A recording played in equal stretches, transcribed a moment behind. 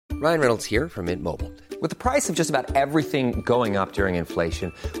Ryan Reynolds here from Mint Mobile. With the price of just about everything going up during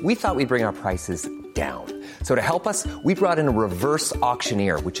inflation, we thought we'd bring our prices down. So to help us, we brought in a reverse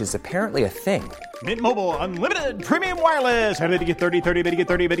auctioneer, which is apparently a thing. Mint Mobile Unlimited Premium Wireless. How to get 30, 30, bit to get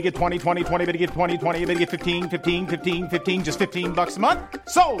 30, bit to get 20, 20, 20, bit to get 20, 20, bit to get 15, 15, 15, 15, just $15 a month?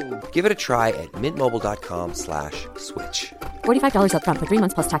 Sold! Give it a try at mintmobile.com/switch. $45 up front for 3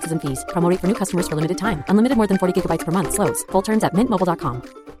 months plus taxes and fees. Promo rate for new customers for limited time. Unlimited more than 40 gigabytes per month. Slows full terms at mintmobile.com.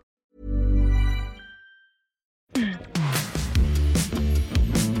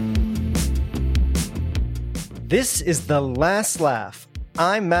 This is The Last Laugh.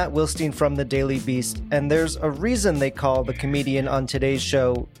 I'm Matt Wilstein from The Daily Beast, and there's a reason they call the comedian on today's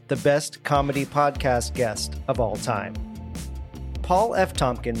show the best comedy podcast guest of all time. Paul F.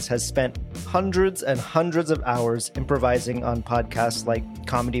 Tompkins has spent hundreds and hundreds of hours improvising on podcasts like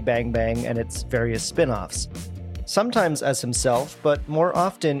Comedy Bang Bang and its various spin-offs. Sometimes as himself, but more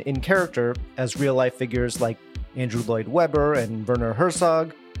often in character as real-life figures like Andrew Lloyd Webber and Werner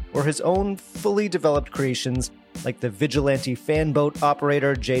Herzog, or his own fully developed creations like the vigilante fanboat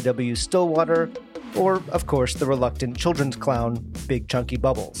operator J.W. Stillwater, or, of course, the reluctant children's clown Big Chunky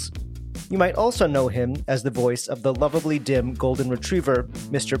Bubbles. You might also know him as the voice of the lovably dim golden retriever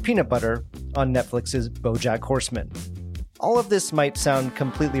Mr. Peanut Butter on Netflix's BoJack Horseman. All of this might sound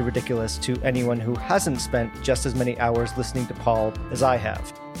completely ridiculous to anyone who hasn't spent just as many hours listening to Paul as I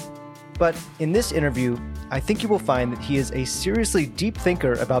have. But in this interview, I think you will find that he is a seriously deep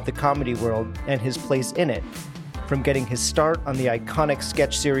thinker about the comedy world and his place in it, from getting his start on the iconic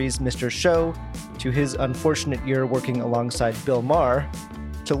sketch series Mr. Show, to his unfortunate year working alongside Bill Maher,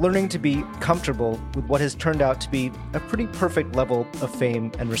 to learning to be comfortable with what has turned out to be a pretty perfect level of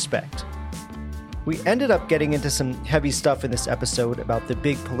fame and respect. We ended up getting into some heavy stuff in this episode about the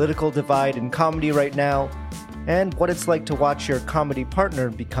big political divide in comedy right now, and what it's like to watch your comedy partner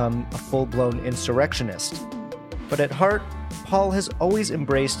become a full-blown insurrectionist. But at heart, Paul has always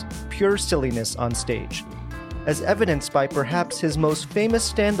embraced pure silliness on stage, as evidenced by perhaps his most famous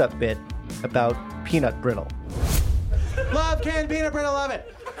stand-up bit about peanut brittle. Love canned peanut brittle, love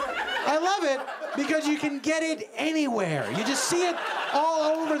it. I love it because you can get it anywhere. You just see it all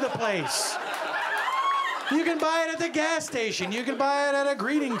over the place. You can buy it at the gas station. You can buy it at a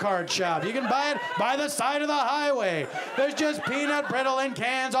greeting card shop. You can buy it by the side of the highway. There's just peanut brittle in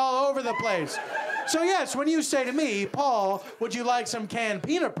cans all over the place. So yes, when you say to me, Paul, would you like some canned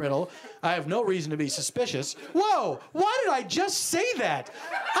peanut brittle? I have no reason to be suspicious. Whoa, why did I just say that?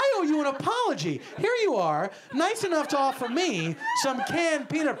 I owe you an apology. Here you are, nice enough to offer me some canned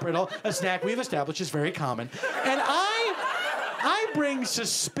peanut brittle, a snack we've established is very common, and I bring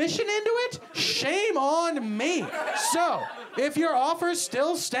suspicion into it? Shame on me. So, if your offer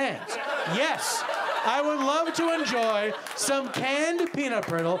still stands, yes, I would love to enjoy some canned peanut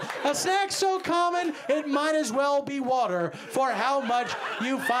brittle, a snack so common it might as well be water for how much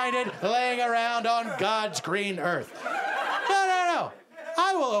you find it laying around on God's green earth. No.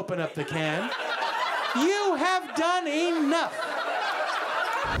 I will open up the can. You have done enough.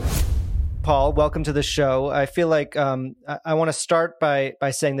 Paul, welcome to the show. I feel like I want to start by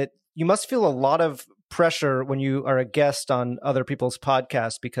saying that you must feel a lot of pressure when you are a guest on other people's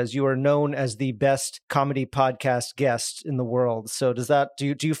podcasts because you are known as the best comedy podcast guest in the world. So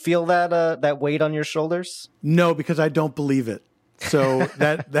do you feel that weight on your shoulders? No, because I don't believe it. So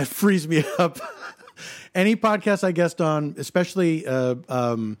that frees me up. Any podcast I guest on, especially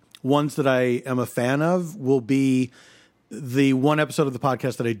ones that I am a fan of, will be the one episode of the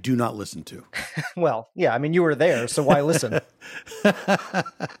podcast that I do not listen to. Well, yeah, I mean, you were there, so why listen?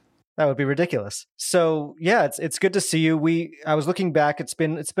 That would be ridiculous. So yeah, it's good to see you. I was looking back. It's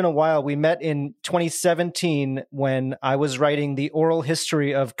been a while. We met in 2017 when I was writing the oral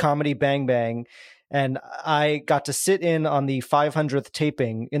history of Comedy Bang Bang, and I got to sit in on the 500th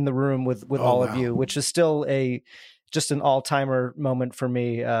taping in the room with all of you, which is still just an all-timer moment for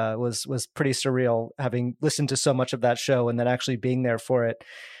me. Was pretty surreal having listened to so much of that show and then actually being there for it.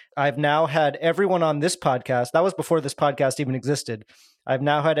 I've now had everyone on this podcast. That was before this podcast even existed. I've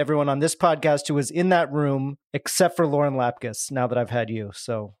now had everyone on this podcast who was in that room, except for Lauren Lapkus, now that I've had you.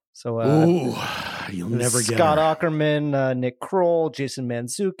 So you'll never get Scott her. Aukerman, Nick Kroll, Jason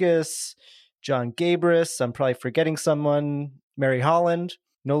Mantzoukas, John Gabris. I'm probably forgetting someone. Mary Holland.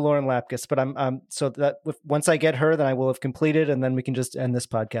 No Lauren Lapkus, but I'm so that once I get her, then I will have completed, and then we can just end this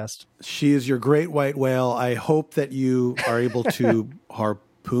podcast. She is your great white whale. I hope that you are able to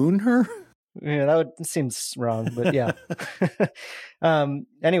harpoon her. Yeah, that seems wrong, but yeah.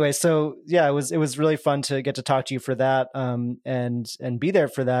 Anyway, so yeah, it was really fun to get to talk to you for that, and be there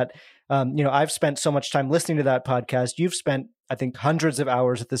for that. I've spent so much time listening to that podcast. You've spent, I think, hundreds of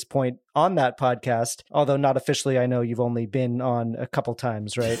hours at this point on that podcast, although not officially. I know you've only been on a couple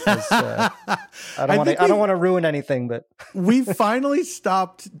times, right? I don't want to ruin anything, but we finally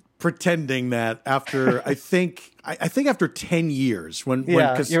stopped pretending that after I think after 10 years when you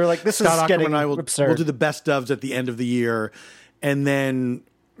were like, this Scott is getting and I absurd. We'll do the best ofs at the end of the year, and then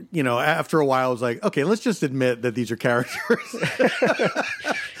after a while I was like, okay, let's just admit that these are characters.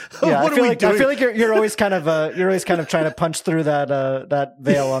 Yeah, I feel like you're always kind of trying to punch through that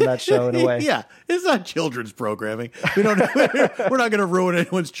veil on that show in a way. Yeah, it's not children's programming. We're not going to ruin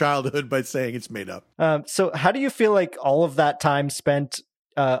anyone's childhood by saying it's made up. So how do you feel like all of that time spent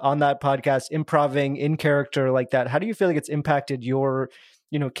on that podcast, improving in character like that, how do you feel like it's impacted your,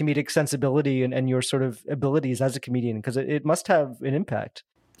 comedic sensibility and your sort of abilities as a comedian? Because it must have an impact.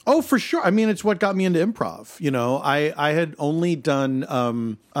 Oh, for sure. I mean, it's what got me into improv. I had only done,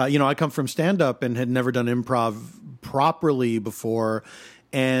 I come from stand-up and had never done improv properly before.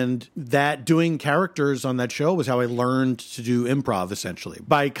 And that doing characters on that show was how I learned to do improv, essentially,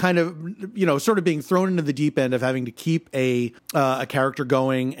 by kind of, sort of being thrown into the deep end of having to keep a character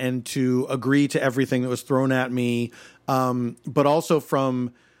going and to agree to everything that was thrown at me. But also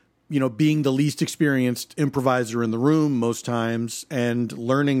from, being the least experienced improviser in the room most times and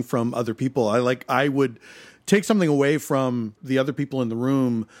learning from other people. I would take something away from the other people in the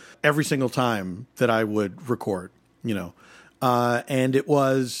room every single time that I would record, and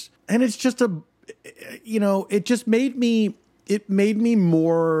it's just it just made me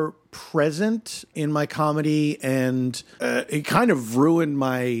more present in my comedy, and it kind of ruined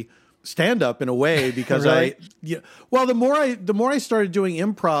my stand-up in a way because right. The more I started doing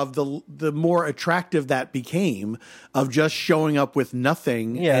improv, the more attractive that became, of just showing up with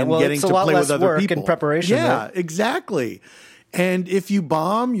nothing and getting to play with other people. In preparation. Yeah, right? Exactly. And if you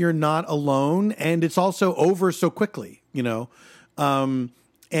bomb, you're not alone, and it's also over so quickly, and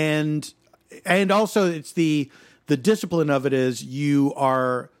also it's the discipline of it is you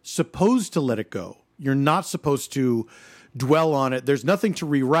are supposed to let it go. You're not supposed to dwell on it. There's nothing to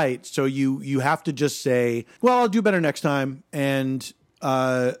rewrite, so you have to just say, well, I'll do better next time, and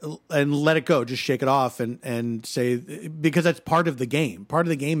let it go. Just shake it off and say, because that's part of the game. Part of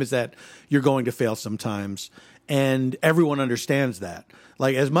the game is that you're going to fail sometimes. And everyone understands that.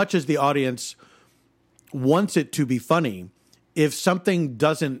 Like, as much as the audience wants it to be funny, if something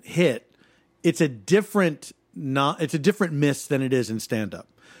doesn't hit, it's a different miss than it is in stand-up.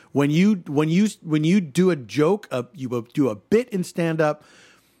 When you do a joke, you do a bit in stand-up,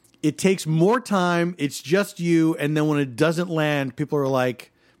 it takes more time. It's just you, and then when it doesn't land, people are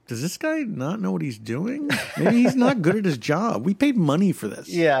like, does this guy not know what he's doing? Maybe he's not good at his job. We paid money for this.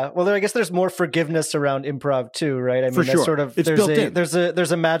 Yeah. Well, I guess there's more forgiveness around improv too, right? I mean, for sure. Sort of, it's built in.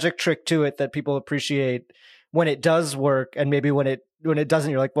 There's a magic trick to it that people appreciate when it does work, and maybe when it doesn't,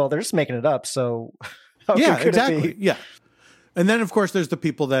 you're like, well, they're just making it up. So yeah, exactly. Yeah. And then of course there's the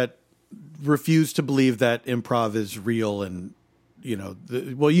people that refuse to believe that improv is real, and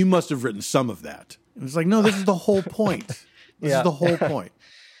you must have written some of that. And it's like, no, this is the whole point. This is the whole point.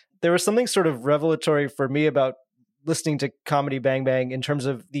 There was something sort of revelatory for me about listening to Comedy Bang Bang in terms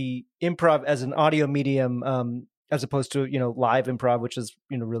of the improv as an audio medium, as opposed to, live improv, which is,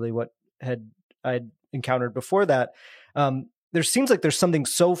 really what I'd encountered before that. There seems like there's something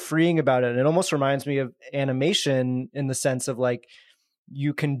so freeing about it. And it almost reminds me of animation in the sense of like,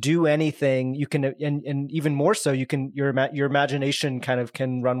 you can do anything, you can, and even more so, you can, your imagination kind of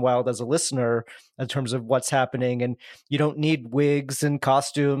can run wild as a listener in terms of what's happening, and you don't need wigs and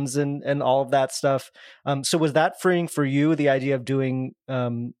costumes and all of that stuff. So was that freeing for you, the idea of doing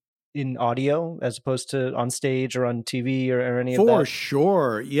in audio as opposed to on stage or on TV or any of that? For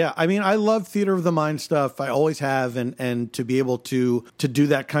sure. Yeah. I mean, I love theater of the mind stuff. I always have. And to be able to do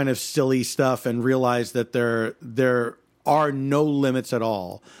that kind of silly stuff and realize that there are no limits at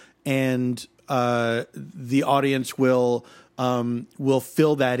all. And the audience will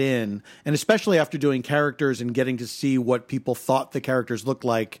fill that in. And especially after doing characters and getting to see what people thought the characters looked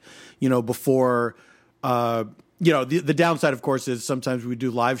like, before, the downside, of course, is sometimes we do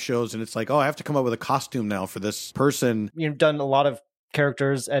live shows and it's like, oh, I have to come up with a costume now for this person. You've done a lot of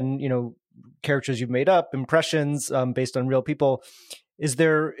characters and, characters you've made up, impressions based on real people. Is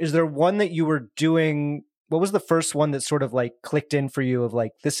there one that you were doing? What was the first one that sort of like clicked in for you of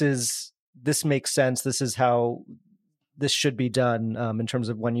like, this makes sense. This is how this should be done in terms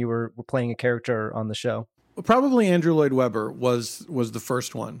of when you were playing a character on the show? Probably Andrew Lloyd Webber was the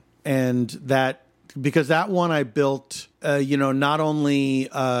first one. And because that one I built, not only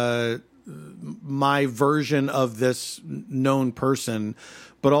my version of this known person,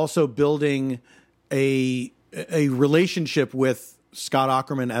 but also building a relationship with Scott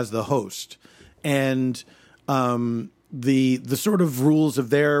Aukerman as the host, and the sort of rules of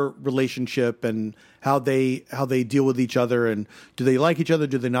their relationship and how they deal with each other, and do they like each other,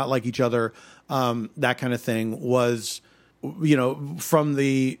 do they not like each other, that kind of thing was, from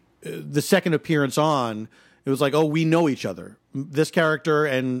the second appearance on, it was like, oh, we know each other. This character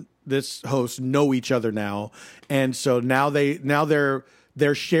and this host know each other now, and so now their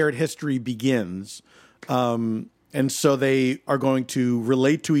shared history begins. And so they are going to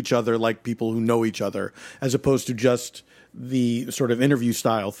relate to each other like people who know each other, as opposed to just the sort of interview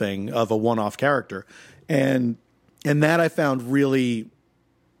style thing of a one-off character. And that I found really,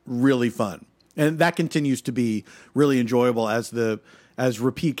 really fun. And that continues to be really enjoyable as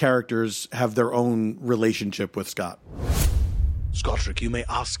repeat characters have their own relationship with Scott. Scottrick, you may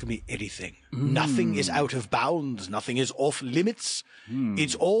ask me anything. Nothing is out of bounds. Nothing is off limits.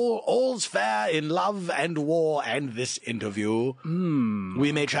 It's all's fair in love and war and this interview.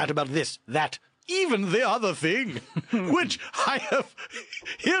 We may chat about this, that, even the other thing, which I have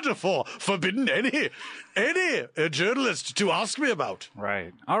heretofore forbidden any journalist to ask me about.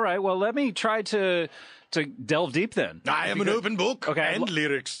 Right. All right. Well, let me try to delve deep then. I am an open book and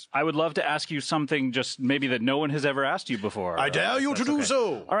lyrics. I would love to ask you something just maybe that no one has ever asked you before. I dare you to do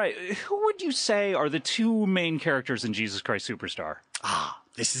so. All right. Who would you say are the two main characters in Jesus Christ Superstar?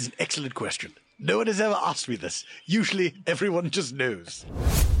 This is an excellent question. No one has ever asked me this. Usually everyone just knows.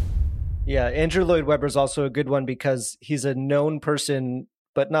 Yeah, Andrew Lloyd Webber is also a good one because he's a known person,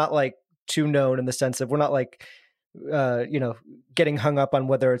 but not like too known in the sense of we're not like getting hung up on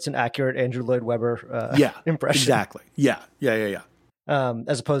whether it's an accurate Andrew Lloyd Webber impression. Exactly. Yeah.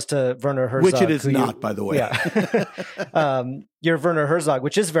 As opposed to Werner Herzog. Which it is not, by the way. Yeah. You're Werner Herzog,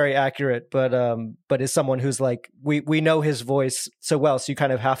 which is very accurate, but is someone who's like, we know his voice so well, so you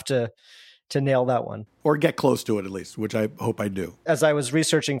kind of have to nail that one. Or get close to it at least, which I hope I do. As I was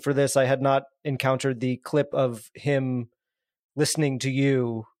researching for this, I had not encountered the clip of him listening to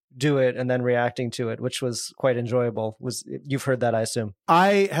you do it and then reacting to it, which was quite enjoyable. You've heard that, I assume?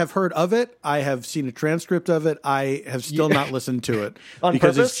 I have heard of it. I have seen a transcript of it. I have still not listened to it on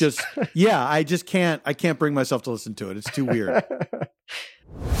because purpose? It's just, I can't bring myself to listen to it. It's too weird.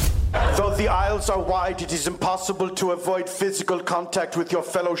 Though the aisles are wide, it is impossible to avoid physical contact with your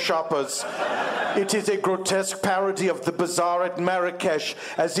fellow shoppers. It is a grotesque parody of the bazaar at Marrakesh,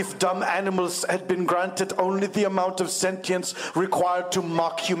 as if dumb animals had been granted only the amount of sentience required to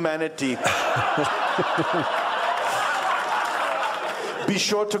mock humanity. Be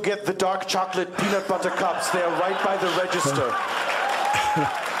sure to get the dark chocolate peanut butter cups. They are right by the register.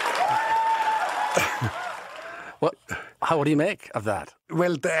 What do you make of that?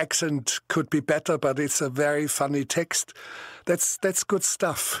 Well, the accent could be better, but it's a very funny text. That's good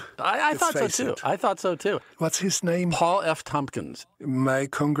stuff. I thought so too. I thought so too. What's his name? Paul F. Tompkins. My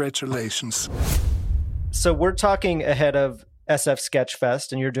congratulations. So we're talking ahead of SF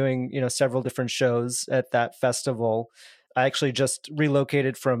Sketchfest, and you're doing, several different shows at that festival. I actually just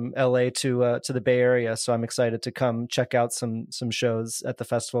relocated from LA to the Bay Area, so I'm excited to come check out some shows at the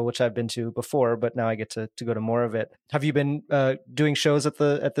festival, which I've been to before, but now I get to go to more of it. Have you been doing shows at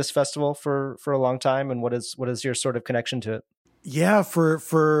this festival for a long time, and what is your sort of connection to it? Yeah,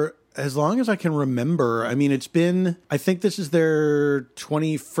 for as long as I can remember. I mean, I think this is their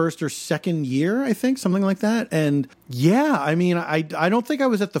 21st or second year, I think, something like that. And yeah, I mean, I don't think I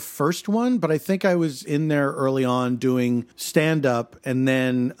was at the first one, but I think I was in there early on doing stand-up, and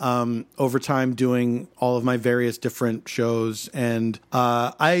then over time doing all of my various different shows. And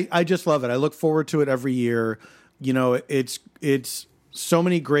I just love it. I look forward to it every year. It's so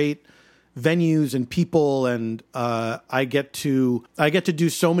many great venues and people, and I get to do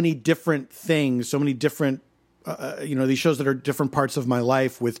so many different things, so many different these shows that are different parts of my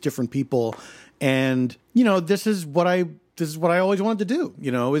life with different people, and this is what I always wanted to do.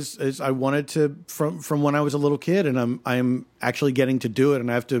 Is I wanted to from when I was a little kid, and I'm actually getting to do it, and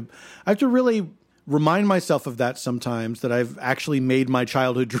I have to really remind myself of that sometimes, that I've actually made my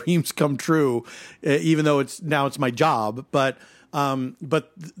childhood dreams come true, even though it's my job, but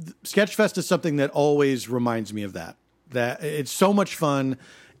Sketchfest is something that always reminds me of that it's so much fun,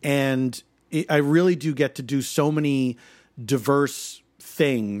 and I really do get to do so many diverse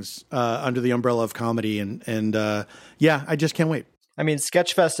things under the umbrella of comedy, and I just can't wait. I mean,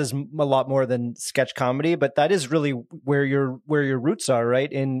 Sketchfest is a lot more than sketch comedy, but that is really where your roots are, right?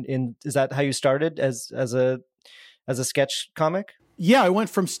 Is that how you started as a sketch comic? Yeah, I went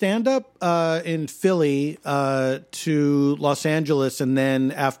from stand-up in Philly to Los Angeles, and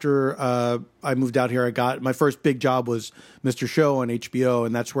then after I moved out here, I got my first big job was Mr. Show on HBO,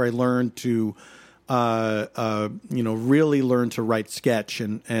 and that's where I learned to, really learn to write sketch,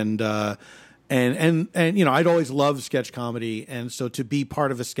 and I'd always loved sketch comedy, and so to be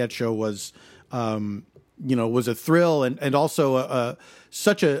part of a sketch show was a thrill, and also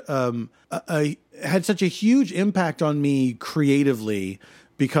had such a huge impact on me creatively,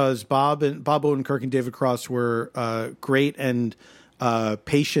 because Bob Odenkirk and David Cross were great and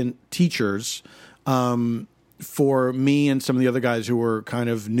patient teachers for me and some of the other guys who were kind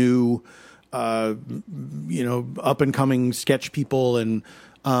of new, up and coming sketch people, and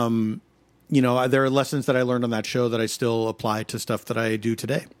there are lessons that I learned on that show that I still apply to stuff that I do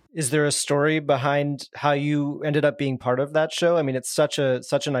today. Is there a story behind how you ended up being part of that show? I mean, it's such an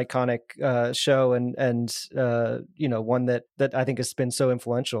iconic show, and one that I think has been so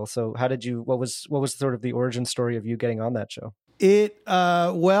influential. So what was sort of the origin story of you getting on that show? It's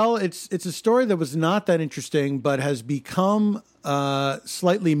a story that was not that interesting, but has become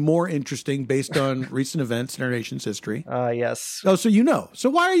slightly more interesting based on recent events in our nation's history. Yes. Oh, so you know. So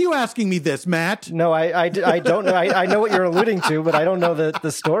why are you asking me this, Matt? No, I don't know. I know what you're alluding to, but I don't know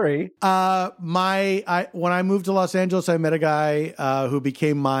the story. When I moved to Los Angeles, I met a guy who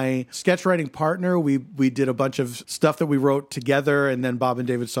became my sketch writing partner. We did a bunch of stuff that we wrote together, and then Bob and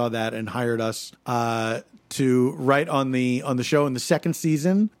David saw that and hired us to write on the show in the second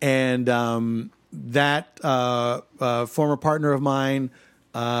season. And that former partner of mine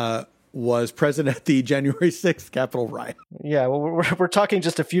was present at the January 6th Capitol riot. Yeah, well, we're talking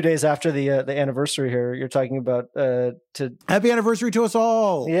just a few days after the anniversary here. You're talking about happy anniversary to us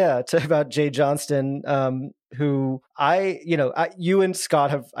all. Yeah, about Jay Johnston, who you and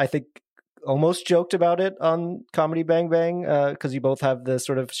Scott have, I think, almost joked about it on Comedy Bang Bang, because you both have the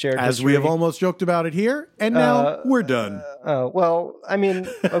sort of shared as history. We have almost joked about it here, and now we're done. Well, I mean,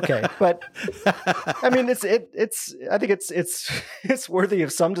 okay, but I mean, I think it's worthy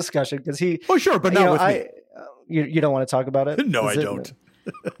of some discussion, because he. Oh, sure, but not with me. You don't want to think about it? No, I don't.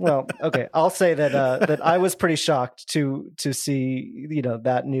 Well, okay, I'll say that I was pretty shocked to see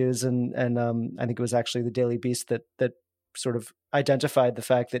that news, and I think it was actually the Daily Beast that sort of identified the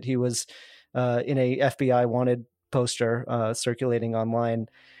fact that he was in a FBI wanted poster circulating online.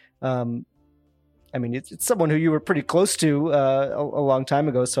 I mean, it's someone who you were pretty close to a long time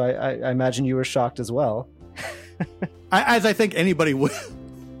ago, so I imagine you were shocked as well. As I think anybody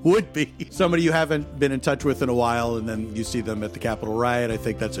would be. Somebody you haven't been in touch with in a while, and then you see them at the Capitol riot. I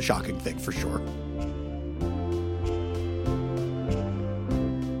think that's a shocking thing for sure.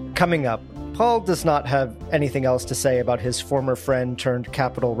 Coming up, Paul does not have anything else to say about his former friend turned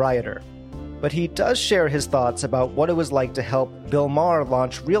Capitol rioter, but he does share his thoughts about what it was like to help Bill Maher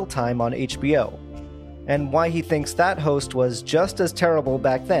launch Real Time on HBO, and why he thinks that host was just as terrible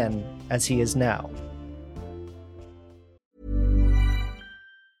back then as he is now.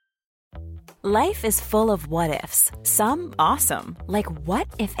 Life is full of what-ifs, some awesome, like what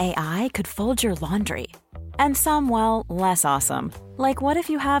if AI could fold your laundry? And some, well, less awesome, like what if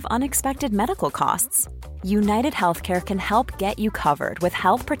you have unexpected medical costs? United Healthcare can help get you covered with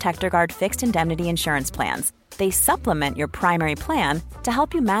Health Protector Guard fixed indemnity insurance plans. They supplement your primary plan to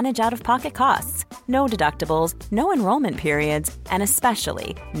help you manage out-of-pocket costs. No deductibles, no enrollment periods, and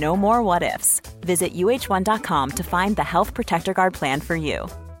especially no more what-ifs. Visit uh1.com to find the Health Protector Guard plan for you.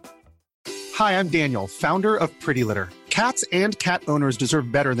 Hi, I'm Daniel, founder of Pretty Litter. Cats and cat owners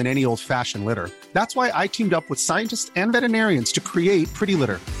deserve better than any old-fashioned litter. That's why I teamed up with scientists and veterinarians to create Pretty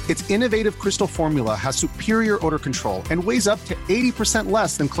Litter. Its innovative crystal formula has superior odor control and weighs up to 80%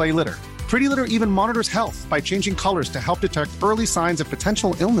 less than clay litter. Pretty Litter even monitors health by changing colors to help detect early signs of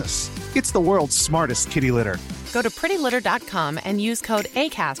potential illness. It's the world's smartest kitty litter. Go to prettylitter.com and use code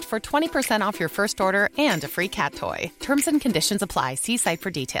ACAST for 20% off your first order and a free cat toy. Terms and conditions apply. See site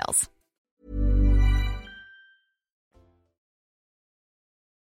for details.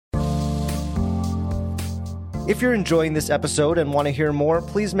 If you're enjoying this episode and want to hear more,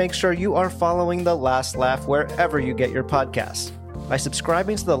 please make sure you are following The Last Laugh wherever you get your podcasts. By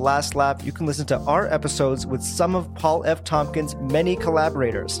subscribing to The Last Laugh, you can listen to our episodes with some of Paul F. Tompkins' many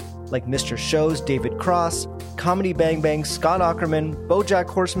collaborators, like Mr. Show's David Cross, Comedy Bang Bang's Scott Aukerman, BoJack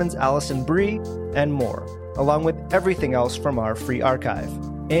Horseman's Allison Brie, and more, along with everything else from our free archive.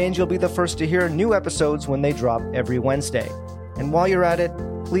 And you'll be the first to hear new episodes when they drop every Wednesday. And while you're at it,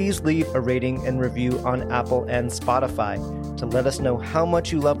 please leave a rating and review on Apple and Spotify to let us know how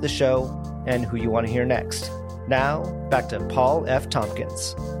much you love the show and who you want to hear next. Now, back to Paul F.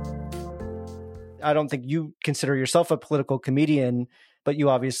 Tompkins. I don't think you consider yourself a political comedian, but you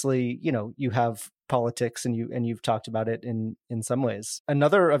obviously, you have politics and you've talked about it in some ways.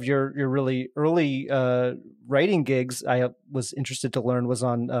 Another of your really early writing gigs I was interested to learn was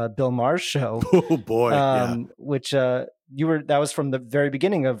on Bill Maher's show. Oh boy. Which that was from the very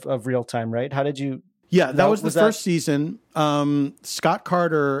beginning of Real Time, right? How did you? Yeah, that was the first season. Scott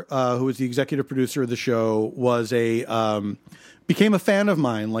Carter, who was the executive producer of the show, became a fan of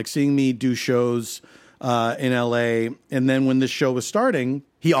mine, like seeing me do shows in LA. And then when this show was starting,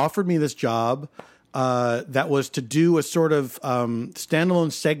 he offered me this job that was to do a sort of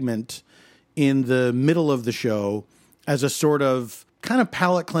standalone segment in the middle of the show as a sort of kind of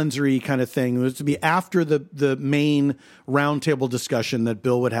palate cleanser-y kind of thing. It was to be after the main roundtable discussion that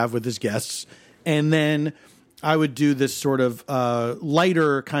Bill would have with his guests. And then I would do this sort of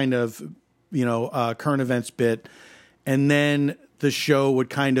lighter kind of, current events bit. And then the show would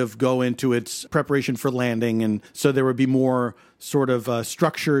kind of go into its preparation for landing. And so there would be more sort of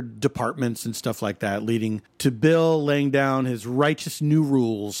structured departments and stuff like that, leading to Bill laying down his righteous new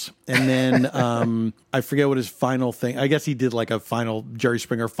rules. And then I forget what his final thing, I guess he did like a final Jerry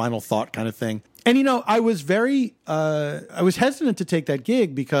Springer final thought kind of thing. And, I was I was hesitant to take that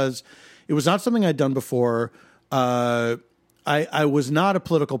gig because it was not something I'd done before. I was not a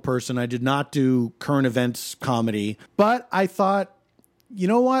political person. I did not do current events comedy. But I thought, you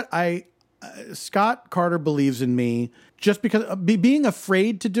know what? Scott Carter believes in me. Just because being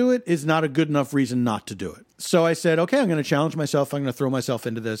afraid to do it is not a good enough reason not to do it. So I said, okay, I'm going to challenge myself. I'm going to throw myself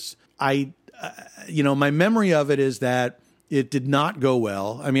into this. My memory of it is that it did not go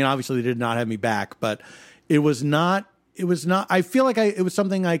well. I mean, obviously they did not have me back, but it was not, I feel like it was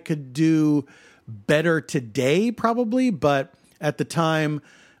something I could do better today probably. But at the time,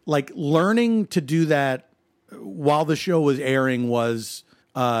 like learning to do that while the show was airing was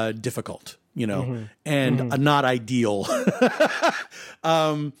difficult. And not ideal.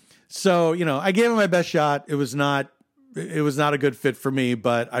 So, I gave it my best shot. It was not a good fit for me,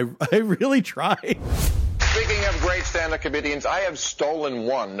 but I really tried. Speaking of great stand-up comedians, I have stolen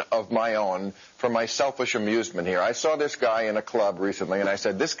one of my own for my selfish amusement here. I saw this guy in a club recently, and I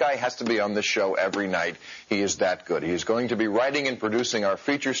said, this guy has to be on this show every night. He is that good. He is going to be writing and producing our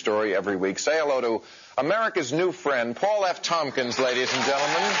feature story every week. Say hello to America's new friend, Paul F. Tompkins, ladies and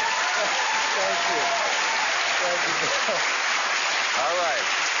gentlemen. Thank you. All right.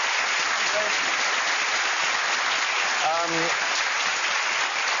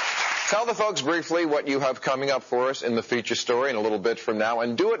 Tell the folks briefly what you have coming up for us in the feature story in a little bit from now,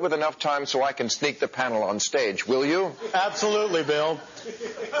 and do it with enough time so I can sneak the panel on stage, will you? Absolutely, Bill.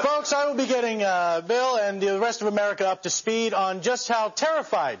 Folks, I will be getting Bill and the rest of America up to speed on just how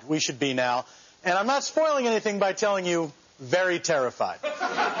terrified we should be now. And I'm not spoiling anything by telling you, very terrified.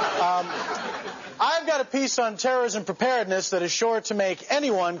 I've got a piece on terrorism preparedness that is sure to make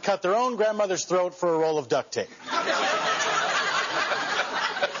anyone cut their own grandmother's throat for a roll of duct tape.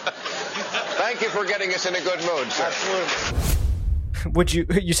 Thank you for getting us in a good mood, sir.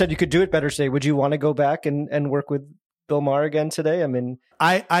 Absolutely. You said you could do it better today. Would you want to go back and work with Bill Maher again today? I mean,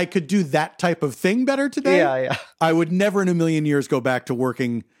 I could do that type of thing better today. Yeah. I would never in a million years go back to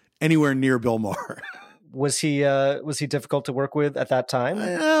working anywhere near Bill Maher. Was he difficult to work with at that time?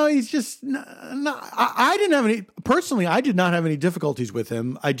 No, he's just I didn't have any personally. I did not have any difficulties with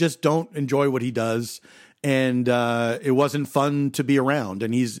him. I just don't enjoy what he does, and it wasn't fun to be around.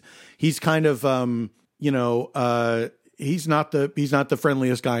 And he's kind of he's not the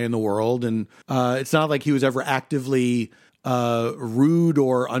friendliest guy in the world, and it's not like he was ever actively rude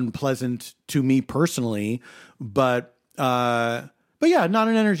or unpleasant to me personally. But yeah, not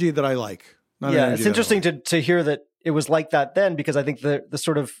an energy that I like. Yeah, it's interesting to hear that it was like that then, because I think the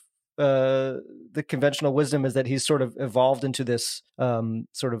sort of the conventional wisdom is that he's sort of evolved into this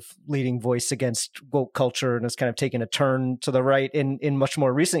sort of leading voice against woke culture and has kind of taken a turn to the right in much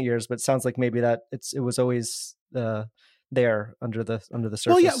more recent years. But it sounds like maybe that it was always there under the surface.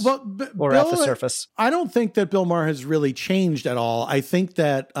 Well, yeah, or Bill, at the surface. I don't think that Bill Maher has really changed at all. I think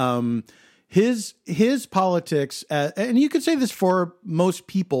that his politics, and you could say this for most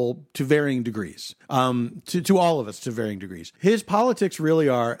people to varying degrees, to all of us to varying degrees. His politics really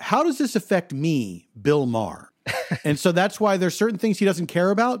are, how does this affect me, Bill Maher? And so that's why there's certain things he doesn't care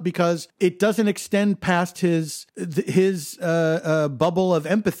about, because it doesn't extend past his bubble of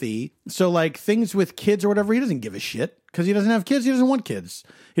empathy. So like things with kids or whatever, he doesn't give a shit because he doesn't have kids. He doesn't want kids.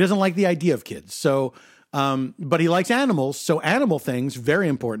 He doesn't like the idea of kids. So but he likes animals, so animal things very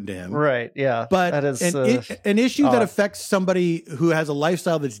important to him. Right? Yeah, but that is an issue that affects somebody who has a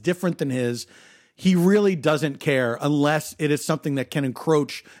lifestyle that's different than his. he really doesn't care unless it is something that can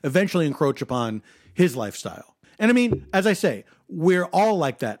eventually encroach upon his lifestyle. And I mean, as I say, we're all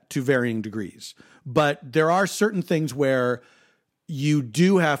like that to varying degrees, but there are certain things where you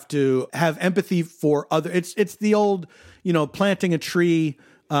do have to have empathy for other. It's the old, planting a tree,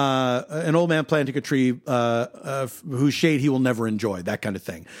 an old man planting a tree whose shade he will never enjoy, that kind of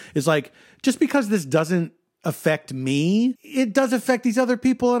thing. It's like, just because this doesn't affect me, it does affect these other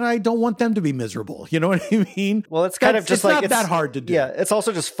people, and I don't want them to be miserable. You know what I mean? Well, it's kind of just like not that hard to do. Yeah, it's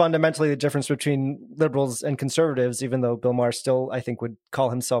also just fundamentally the difference between liberals and conservatives, even though Bill Maher still, I think, would call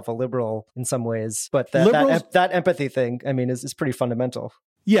himself a liberal in some ways. But that empathy thing, I mean, is pretty fundamental.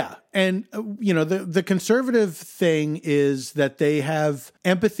 Yeah. And, the conservative thing is that they have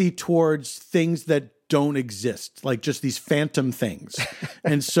empathy towards things that don't exist, like just these phantom things.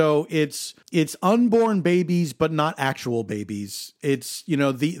 And so it's unborn babies, but not actual babies. It's,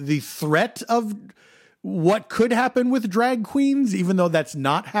 the threat of what could happen with drag queens, even though that's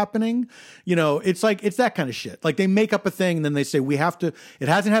not happening. It's that kind of shit. Like, they make up a thing and then they say, it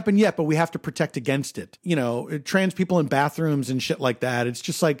hasn't happened yet, but we have to protect against it. Trans people in bathrooms and shit like that. It's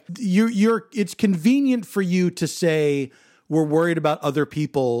just like, it's convenient for you to say we're worried about other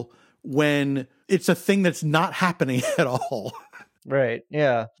people when it's a thing that's not happening at all. Right.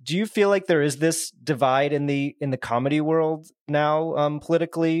 Yeah. Do you feel like there is this divide in the comedy world now,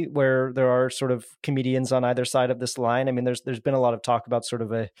 politically, where there are sort of comedians on either side of this line? I mean, there's been a lot of talk about sort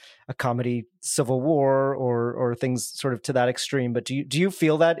of a comedy civil war or things sort of to that extreme. But do you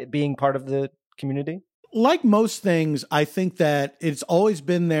feel that being part of the community? Like most things, I think that it's always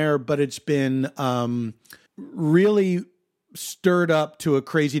been there, but it's been really stirred up to a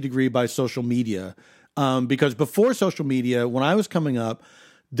crazy degree by social media. Because before social media, when I was coming up,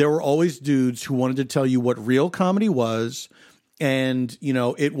 there were always dudes who wanted to tell you what real comedy was. And,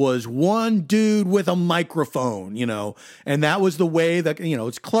 it was one dude with a microphone, and that was the way that,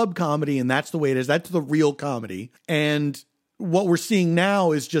 it's club comedy and that's the way it is. That's the real comedy. And what we're seeing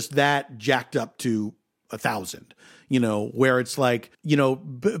now is just that jacked up to 1,000. Where it's like,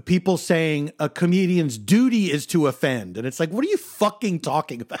 people saying a comedian's duty is to offend. And it's like, what are you fucking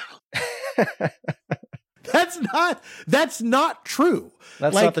talking about? That's not true.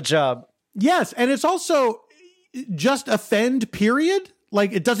 That's not the job. Yes. And it's also just offend, period.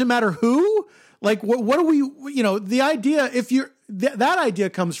 Like, it doesn't matter who. Like, what are we, the idea, that idea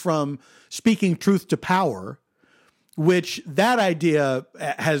comes from speaking truth to power, which that idea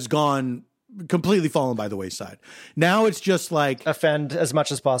has completely fallen by the wayside. Now it's just like, offend as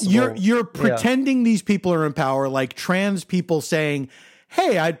much as possible. You're pretending these people are in power, like trans people saying,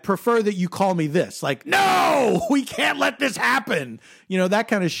 hey, I'd prefer that you call me this. Like, no, we can't let this happen. That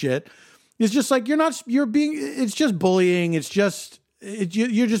kind of shit. It's just like, it's just bullying. You're just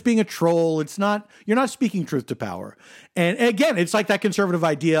being a troll. You're not speaking truth to power. And again, it's like that conservative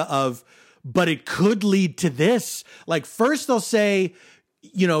idea of, but it could lead to this. Like, first they'll say,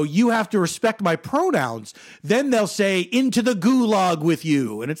 you have to respect my pronouns. Then they'll say, into the gulag with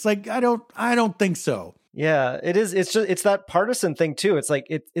you. And it's like, I don't think so. Yeah, it is. It's that partisan thing too. It's like,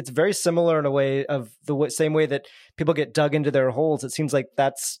 it's very similar in a way of same way that people get dug into their holes. It seems like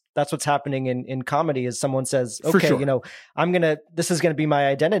that's what's happening in comedy is someone says, okay, sure. This is going to be my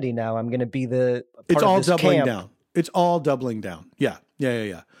identity now. I'm going to be it's all doubling down. It's all doubling down. Yeah.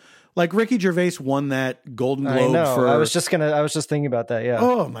 Like Ricky Gervais won that Golden Globe. I know. I was just thinking about that. Yeah.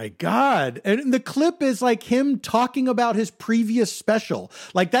 Oh my God. And the clip is like him talking about his previous special.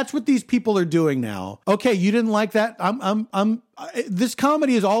 Like, that's what these people are doing now. Okay. You didn't like that. This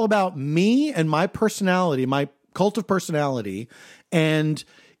comedy is all about me and my personality, my cult of personality. And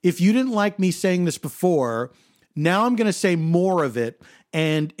if you didn't like me saying this before, now I'm going to say more of it.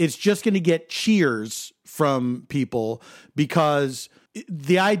 And it's just going to get cheers from people because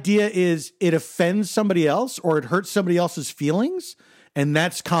the idea is it offends somebody else or it hurts somebody else's feelings. And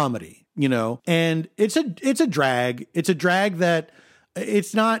that's comedy, and it's a drag. It's a drag that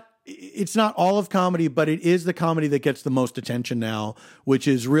it's not all of comedy, but it is the comedy that gets the most attention now, which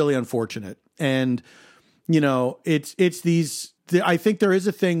is really unfortunate. And, I think there is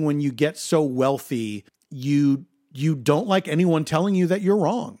a thing when you get so wealthy, you don't like anyone telling you that you're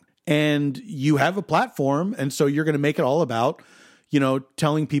wrong, and you have a platform. And so you're going to make it all about,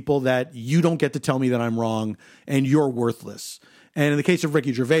 telling people that you don't get to tell me that I'm wrong and you're worthless. And in the case of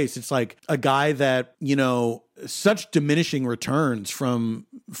Ricky Gervais, it's like a guy that, such diminishing returns from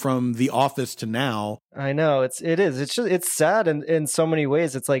The Office to now. I know it is. It's sad in so many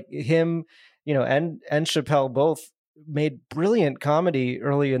ways. It's like him, and Chappelle both made brilliant comedy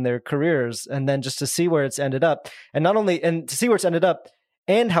early in their careers. And then just to see where it's ended up and to see where it's ended up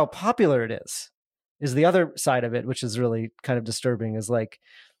and how popular it is. is the other side of it, which is really kind of disturbing, is like,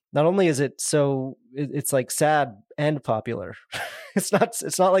 not only is it so, it's like sad and popular. It's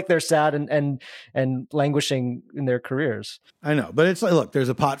not like they're sad and languishing in their careers. I know, but it's like, look, there's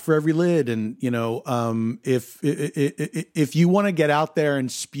a pot for every lid. And, if you want to get out there and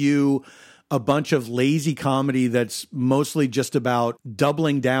spew a bunch of lazy comedy that's mostly just about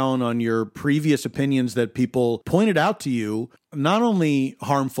doubling down on your previous opinions that people pointed out to you, not only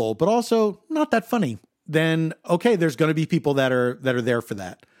harmful, but also not that funny, then okay, there's going to be people that are there for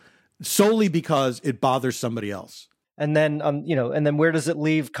that solely because it bothers somebody else. And then, and then where does it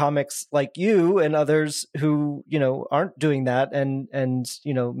leave comics like you and others who, aren't doing that and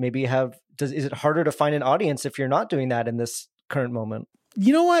maybe is it harder to find an audience if you're not doing that in this current moment?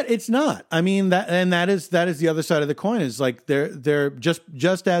 You know what? It's not. I mean, that is the other side of the coin, is like they're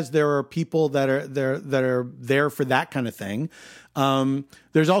just as there are people that are there for that kind of thing.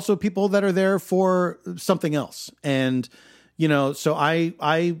 There's also people that are there for something else. And, so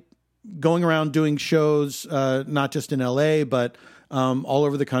I going around doing shows, not just in LA, but, all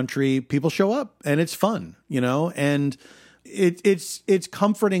over the country, people show up and it's fun, and it's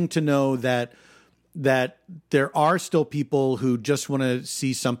comforting to know that there are still people who just want to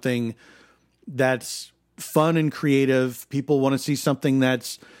see something that's fun and creative. People want to see something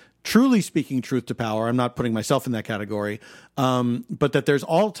that's truly speaking truth to power. I'm not putting myself in that category. But that there's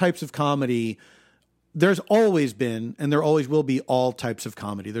all types of comedy. There's always been, and there always will be all types of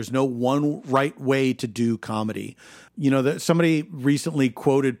comedy. There's no one right way to do comedy. Somebody recently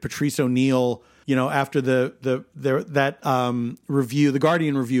quoted Patrice O'Neill, after that review, the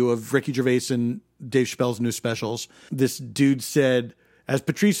Guardian review of Ricky Gervais and Dave Chappelle's new specials. This dude said, as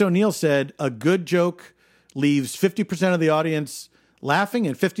Patrice O'Neill said, a good joke leaves 50% of the audience laughing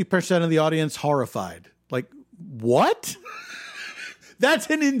and 50% of the audience horrified. Like, what? That's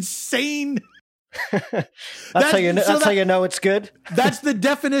an insane... That's how you know it's good. That's the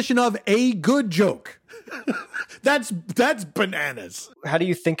definition of a good joke. That's bananas. How do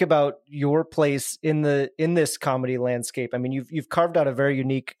you think about your place in this comedy landscape? I mean, you've carved out a very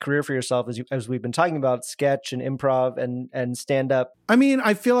unique career for yourself, as we've been talking about, sketch and improv and stand up. I mean,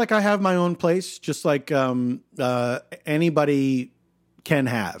 I feel like I have my own place, just like anybody can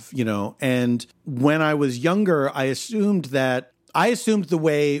have, And when I was younger, I assumed the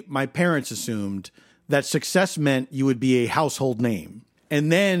way my parents assumed that success meant you would be a household name. And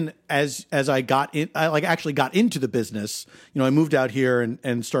then as I got in, I actually got into the business, I moved out here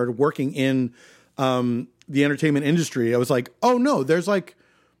and started working in the entertainment industry. I was like, oh no, there's a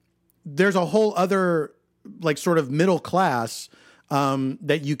whole other sort of middle class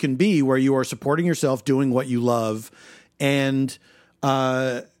that you can be, where you are supporting yourself, doing what you love, and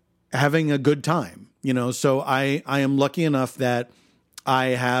having a good time. So I am lucky enough that I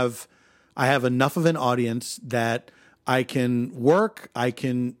have enough of an audience that I can work. I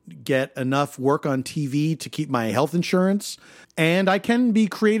can get enough work on TV to keep my health insurance, and I can be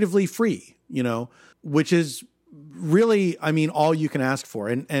creatively free, which is really, I mean, all you can ask for.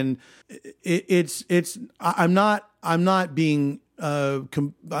 And I'm not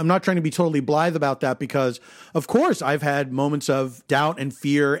trying to be totally blithe about that, because of course I've had moments of doubt and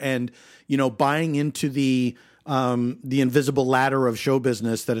fear and, buying into the invisible ladder of show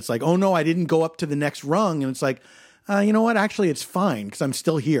business, that it's like, oh no, I didn't go up to the next rung. And it's like, you know what? Actually, it's fine, because I'm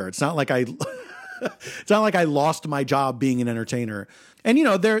still here. It's not like it's not like I lost my job being an entertainer. And,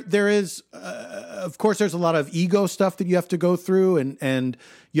 there is, of course, there's a lot of ego stuff that you have to go through, and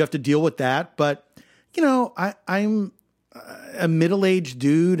you have to deal with that. But, I'm a middle-aged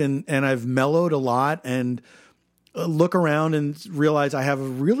dude, and I've mellowed a lot, and look around and realize I have a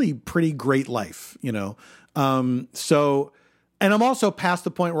really pretty great life, and I'm also past the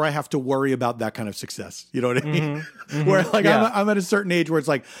point where I have to worry about that kind of success. You know what I mean? Mm-hmm. Mm-hmm. Where I'm at a certain age where it's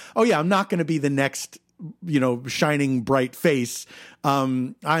like, oh yeah, I'm not going to be the next, shining bright face.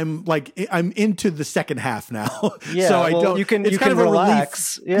 I'm into the second half now. Yeah. So I don't, you can kind of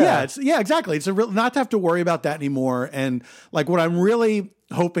relax. A relief. Yeah. Exactly. It's not to have to worry about that anymore. And what I'm really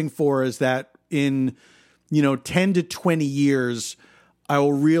hoping for is that in, 10 to 20 years, I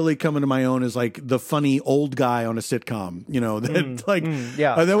will really come into my own as the funny old guy on a sitcom,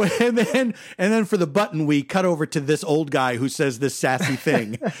 and then for the button, we cut over to this old guy who says this sassy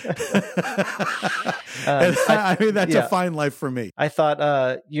thing. I mean, that's a fine life for me. I thought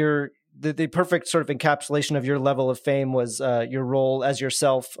the perfect sort of encapsulation of your level of fame was your role as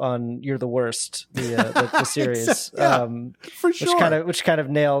yourself on You're the Worst, the series. For sure. Which kind of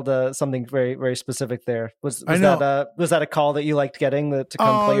nailed something very, very specific there. Was that a call that you liked getting to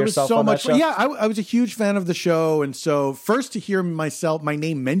come play yourself so on much that show? Yeah, I was a huge fan of the show. And so first to hear my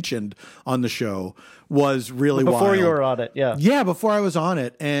name mentioned on the show was really wild. Before you were on it, yeah. Yeah, before I was on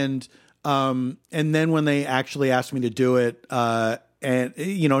it. And then when they actually asked me to do it, and,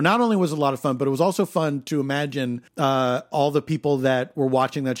 not only was it a lot of fun, but it was also fun to imagine all the people that were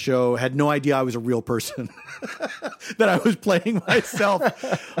watching that show had no idea I was a real person, that I was playing myself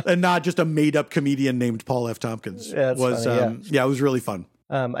and not just a made-up comedian named Paul F. Tompkins. Yeah, it was really fun.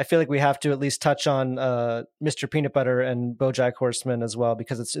 I feel like we have to at least touch on Mr. Peanut Butter and BoJack Horseman as well,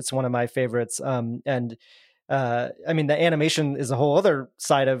 because it's one of my favorites. The animation is a whole other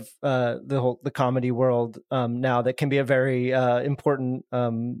side of the comedy world now that can be a very important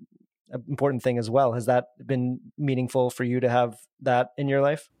thing as well. Has that been meaningful for you to have that in your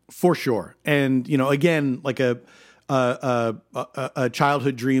life? For sure. And, again, like a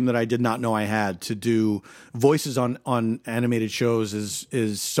childhood dream that I did not know I had, to do voices on animated shows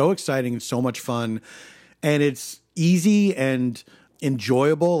is so exciting and so much fun. And it's easy and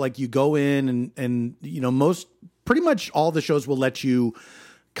enjoyable. Like, you go in and pretty much all the shows will let you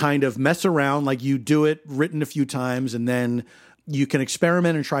kind of mess around. Like, you do it written a few times and then you can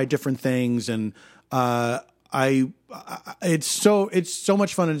experiment and try different things. And it's so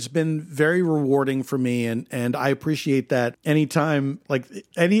much fun, and it's been very rewarding for me. And I appreciate that anytime, like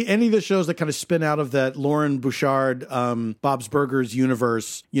any of the shows that kind of spin out of that Lauren Bouchard, Bob's Burgers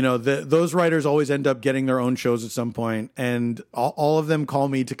universe, those writers always end up getting their own shows at some point, and all of them call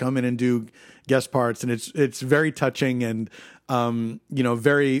me to come in and do guest parts. And it's very touching and,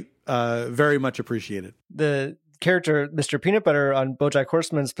 very, very much appreciated. The character Mr. Peanut Butter on BoJack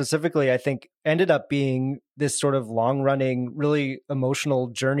Horseman specifically, I think, ended up being this sort of long-running, really emotional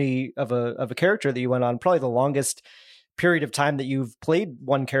journey of a character that you went on, probably the longest period of time that you've played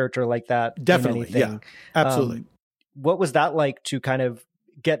one character like that. Definitely, yeah, absolutely. What was that like to kind of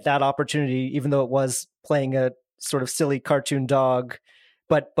get that opportunity, even though it was playing a sort of silly cartoon dog,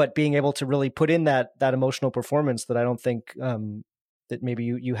 but being able to really put in that emotional performance that I don't think that maybe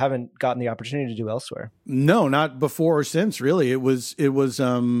you haven't gotten the opportunity to do elsewhere? No, not before or since, really. It was a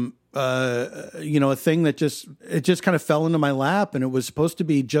thing that just kind of fell into my lap, and it was supposed to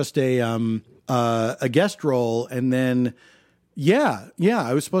be just a guest role. And then,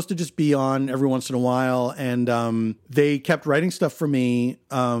 I was supposed to just be on every once in a while, and they kept writing stuff for me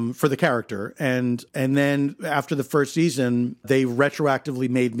for the character, and then after the first season, they retroactively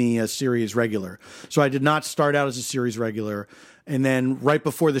made me a series regular. So I did not start out as a series regular, and then right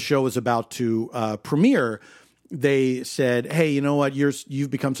before the show was about to premiere, they said, "Hey, you know what?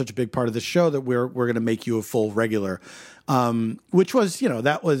 You've become such a big part of the show that we're going to make you a full regular," which was,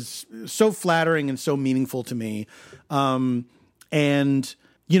 that was so flattering and so meaningful to me. And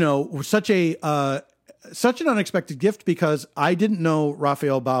such an unexpected gift, because I didn't know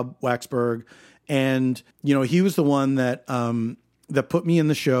Raphael Bob Waxberg, and he was the one that put me in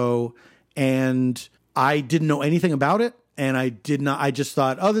the show, and I didn't know anything about it, and I just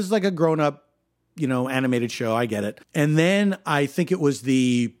thought, oh, this is like a grown-up animated show. I get it. And then I think it was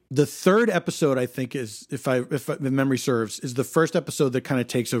the third episode, I think, is, if the memory serves, is the first episode that kind of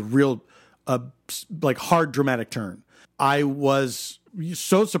takes a real like hard dramatic turn. I was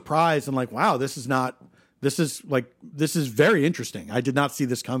so surprised and like, wow, this is very interesting. I did not see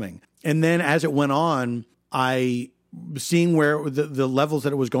this coming. And then as it went on, seeing where the levels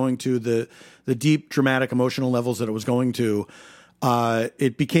that it was going to, the deep dramatic emotional levels that it was going to,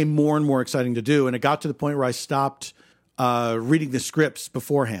 it became more and more exciting to do. And it got to the point where I stopped reading the scripts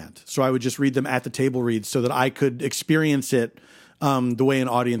beforehand. So I would just read them at the table reads so that I could experience it the way an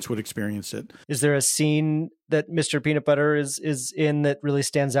audience would experience it. Is there a scene that Mr. Peanut Butter is in that really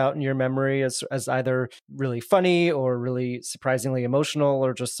stands out in your memory as either really funny or really surprisingly emotional,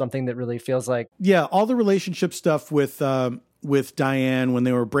 or just something that really feels like... Yeah, all the relationship stuff with Diane when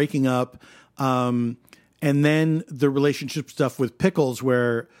they were breaking up, and then the relationship stuff with Pickles,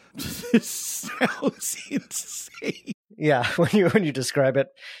 where this sounds insane. Yeah, when you describe it,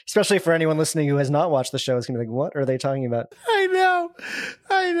 especially for anyone listening who has not watched the show, is going to be like, what are they talking about? I know.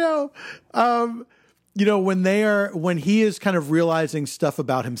 When he is kind of realizing stuff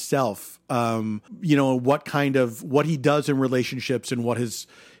about himself, what he does in relationships and what his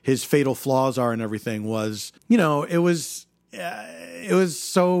fatal flaws are and everything was, it was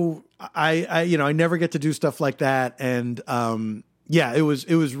so, I never get to do stuff like that. And, it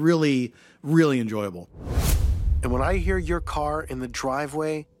was really, really enjoyable. And when I hear your car in the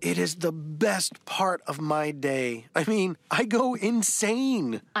driveway, it is the best part of my day. I mean, I go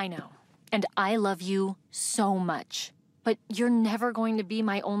insane. I know. And I love you so much. But you're never going to be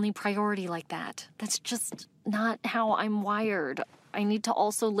my only priority like that. That's just not how I'm wired. I need to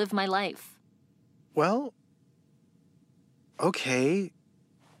also live my life. Well, okay.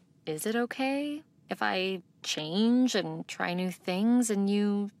 Is it okay if I change and try new things and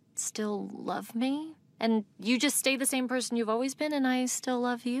you still love me? And you just stay the same person you've always been and I still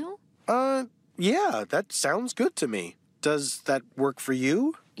love you? Yeah, that sounds good to me. Does that work for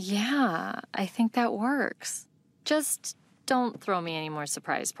you? Yeah, I think that works. Just don't throw me any more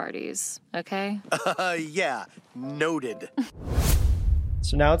surprise parties, okay? Yeah, noted.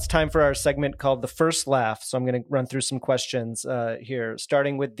 So now it's time for our segment called The First Laugh. So I'm going to run through some questions here,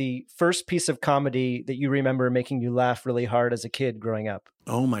 starting with the first piece of comedy that you remember making you laugh really hard as a kid growing up.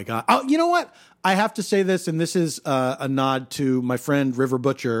 Oh, my God. Oh, you know what? I have to say this, and this is a nod to my friend River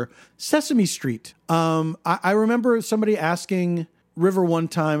Butcher, Sesame Street. I remember somebody asking River one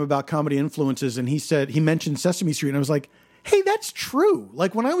time about comedy influences, and he mentioned Sesame Street, and I was like, hey, that's true.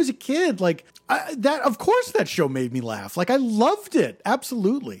 Like when I was a kid, of course that show made me laugh. Like I loved it.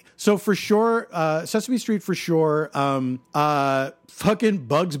 Absolutely. So for sure, Sesame Street for sure. Fucking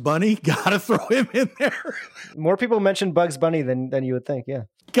Bugs Bunny, gotta throw him in there. More people mention Bugs Bunny than you would think. Yeah.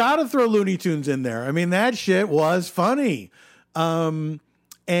 Gotta throw Looney Tunes in there. I mean, that shit was funny. And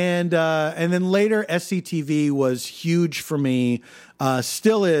then later SCTV was huge for me.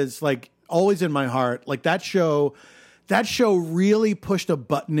 Still is, like, always in my heart. Like that show really pushed a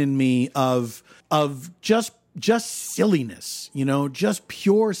button in me of just silliness, just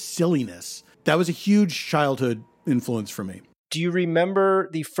pure silliness. That was a huge childhood influence for me. Do you remember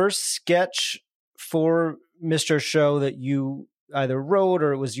the first sketch for Mr. Show that you either wrote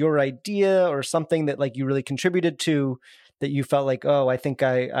or it was your idea or something that like you really contributed to that you felt like, oh, I think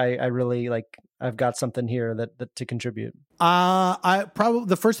I really like, I've got something here that to contribute? I probably,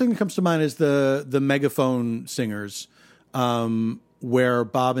 the first thing that comes to mind is the Megaphone Singers, where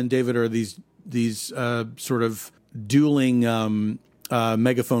Bob and David are these sort of dueling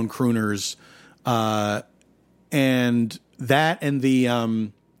megaphone crooners, and that and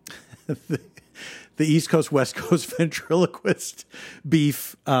the East Coast West Coast ventriloquist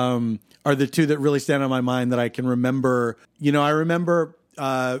beef are the two that really stand on my mind that I can remember. I remember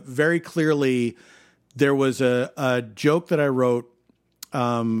very clearly there was a joke that I wrote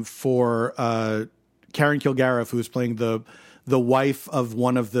for Karen Kilgariff, who was playing the wife of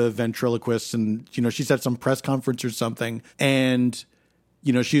one of the ventriloquists, and she's at some press conference or something, and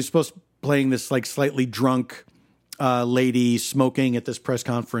she was supposed to be playing this like slightly drunk lady smoking at this press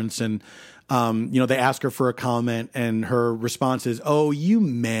conference, and they ask her for a comment, and her response is, "Oh, you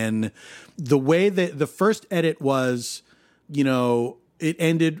men." The way that the first edit was, it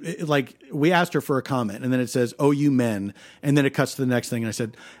ended like we asked her for a comment, and then it says, "Oh, you men," and then it cuts to the next thing, and I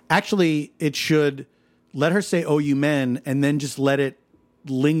said, actually, it should let her say, "Oh, you men," and then just let it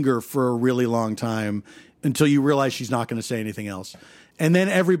linger for a really long time until you realize she's not going to say anything else. And then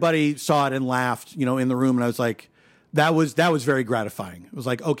everybody saw it and laughed, in the room, and I was like, that was very gratifying. It was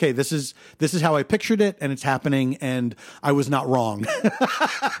like, okay, this is how I pictured it, and it's happening, and I was not wrong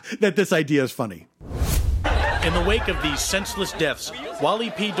that this idea is funny. In the wake of these senseless deaths,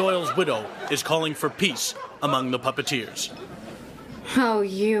 Wally P. Doyle's widow is calling for peace among the puppeteers. Oh,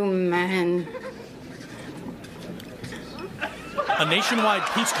 you men. A nationwide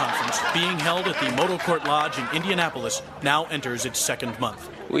peace conference being held at the Motor Court Lodge in Indianapolis now enters its second month.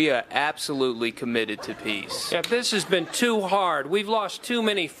 We are absolutely committed to peace. Yeah, this has been too hard. We've lost too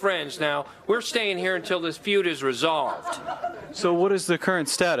many friends now. We're staying here until this feud is resolved. So what is the current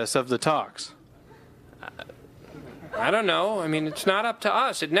status of the talks? I don't know. I mean, it's not up to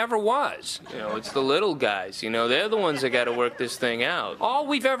us. It never was. It's the little guys. They're the ones that got to work this thing out. All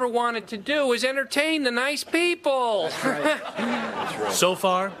we've ever wanted to do is entertain the nice people. That's right. That's right. So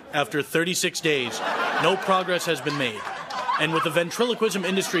far, after 36 days, no progress has been made. And with the ventriloquism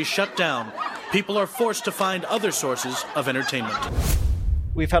industry shut down, people are forced to find other sources of entertainment.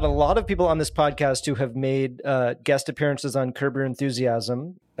 We've had a lot of people on this podcast who have made guest appearances on Curb Your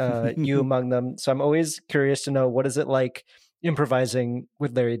Enthusiasm, you among them. So I'm always curious to know, what is it like improvising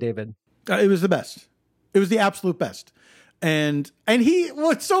with Larry David? It was the best. It was the absolute best. And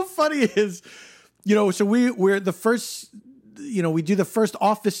what's so funny is, so we're the first, we do the first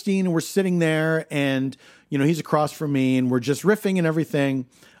office scene, and we're sitting there, and, he's across from me, and we're just riffing and everything.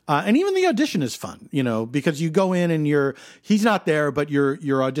 And even the audition is fun, because you go in and he's not there, but you're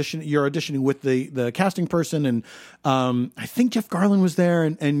auditioning with the casting person. And I think Jeff Garlin was there,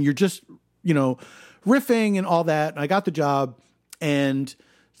 and you're just, riffing and all that. And I got the job, and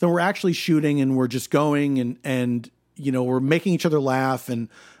so we're actually shooting, and we're just going and we're making each other laugh. And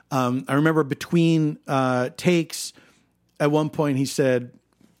I remember between takes, at one point he said,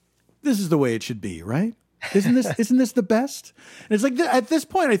 "This is the way it should be, right? Isn't this the best?" And it's like, at this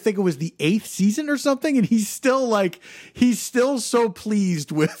point, I think it was the 8th season or something, and he's still so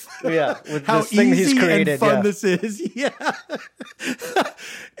pleased with how easy and fun this is. Yeah.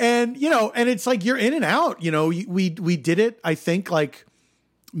 And it's like, you're in and out. We did it, I think, like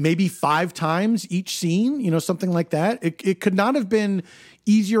maybe 5 times each scene, something like that. It could not have been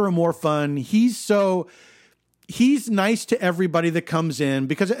easier or more fun. He's nice to everybody that comes in,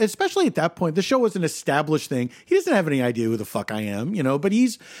 because especially at that point, the show was an established thing. He doesn't have any idea who the fuck I am, but he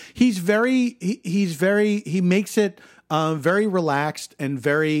makes it very relaxed and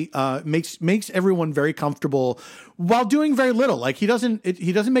very makes everyone very comfortable while doing very little. Like he doesn't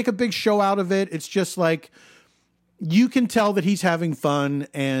make a big show out of it. It's just like, you can tell that he's having fun,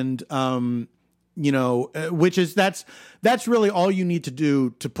 and that's really all you need to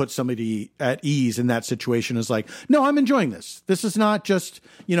do to put somebody at ease in that situation, is like, no, I'm enjoying this. This is not just,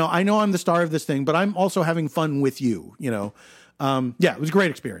 I know I'm the star of this thing, but I'm also having fun with you, it was a great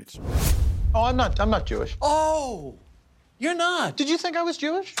experience. Oh, I'm not Jewish. Oh, you're not. Did you think I was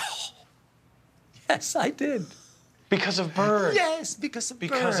Jewish? Yes, I did. Because of Bird. Yes, because of Bird.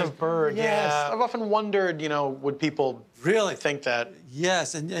 Because of Bird, yes. Yeah. I've often wondered, would people really think that?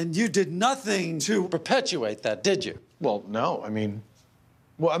 Yes, and you did nothing to perpetuate that, did you? Well, no. I mean,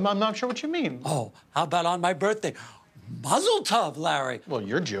 I'm not sure what you mean. Oh, how about on my birthday? Mazel tov, Larry. Well,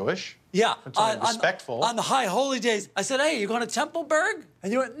 you're Jewish. Yeah. It's only respectful. On the high holy days, I said, "Hey, you going to Templeberg?"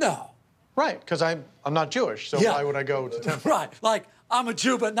 And you went, "No." Right, because I'm not Jewish, so why would I go to Temple? Right, like, I'm a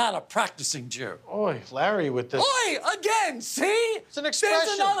Jew, but not a practicing Jew. Oi, Larry, with this. Oi, again, see? It's an expression.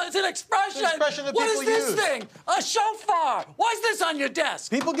 It's an expression. It's an expression that what people is this use. thing? A shofar. Why is this on your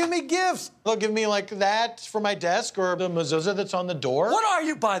desk? People give me gifts. They'll give me like that for my desk, or the mezuzah that's on the door. What are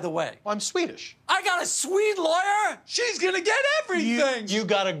you, by the way? Well, I'm Swedish. I got a Swede lawyer? She's gonna get everything. You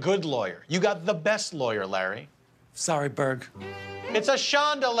got a good lawyer. You got the best lawyer, Larry. Sorry, Berg. It's a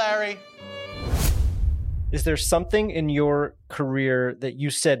Shonda, Larry. Is there something in your career that you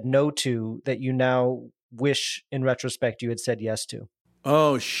said no to that you now wish in retrospect you had said yes to?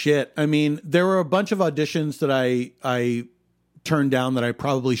 Oh, shit. I mean, there were a bunch of auditions that I turned down that I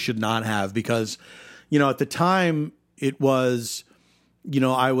probably should not have, because, at the time it was,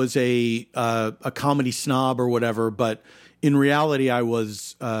 I was a comedy snob or whatever, but in reality I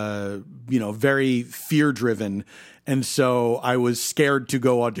was, very fear driven. And so I was scared to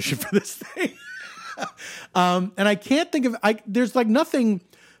go audition for this thing. And I can't think of, there's nothing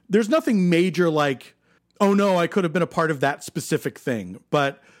major like, oh no, I could have been a part of that specific thing.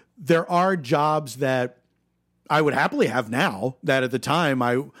 But there are jobs that I would happily have now that at the time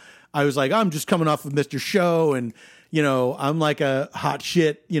I was like, I'm just coming off of Mr. Show, and, I'm like a hot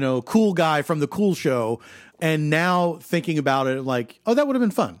shit, cool guy from the cool show. And now thinking about it, like, oh, that would have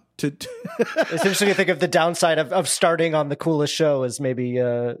been fun. It's interesting to think of the downside of starting on the coolest show as maybe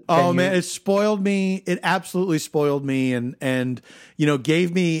man, it spoiled me. It absolutely spoiled me, and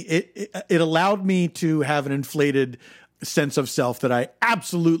gave me it allowed me to have an inflated sense of self that I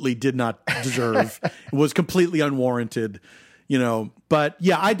absolutely did not deserve. It was completely unwarranted, but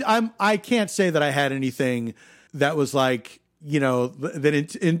yeah, I can't say that I had anything that was like,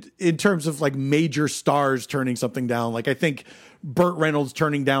 that in terms of like major stars turning something down. Like, I think Burt Reynolds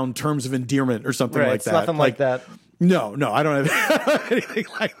turning down Terms of Endearment or something like it's that. Nothing like that. No, I don't have anything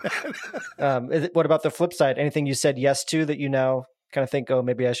like that. What about the flip side? Anything you said yes to that you now kind of think, oh,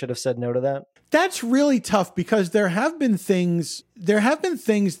 maybe I should have said no to that? That's really tough, because there have been things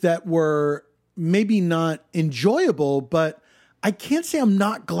that were maybe not enjoyable, but I can't say I'm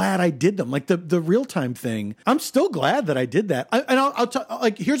not glad I did them. Like the real-time thing, I'm still glad that I did that. I'll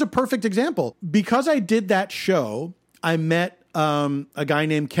like, here's a perfect example. Because I did that show, I met a guy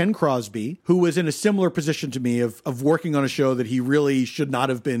named Ken Crosby, who was in a similar position to me of working on a show that he really should not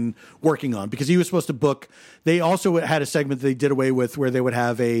have been working on, because he was supposed to book. They also had a segment that they did away with where they would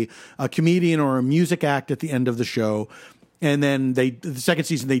have a comedian or a music act at the end of the show. And then the second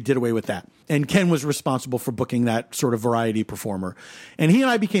season, they did away with that. And Ken was responsible for booking that sort of variety performer. And he and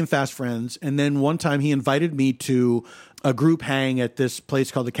I became fast friends. And then one time he invited me to a group hang at this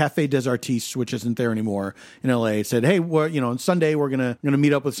place called the Café des Artistes, which isn't there anymore in LA. He said, hey, on Sunday, we're gonna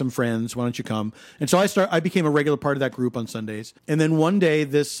meet up with some friends. Why don't you come? And so I became a regular part of that group on Sundays. And then one day,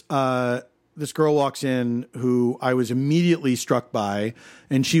 this girl walks in who I was immediately struck by,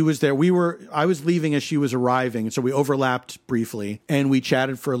 and she was there. I was leaving as she was arriving, so we overlapped briefly, and we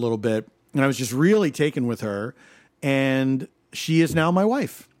chatted for a little bit. and I was just really taken with her, and she is now my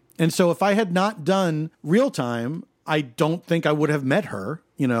wife. And so if I had not done Real Time, I don't think I would have met her,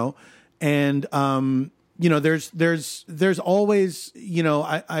 and, there's always,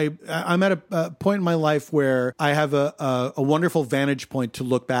 I'm at a point in my life where I have a wonderful vantage point to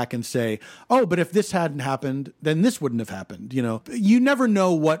look back and say, oh, but if this hadn't happened, then this wouldn't have happened. You never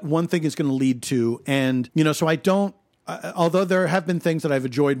know what one thing is going to lead to. And, so I don't, although there have been things that I've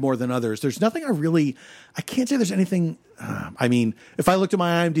enjoyed more than others, there's nothing I can't say there's anything. If I looked at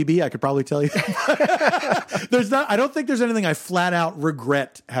my IMDb, I could probably tell you. I don't think there's anything I flat out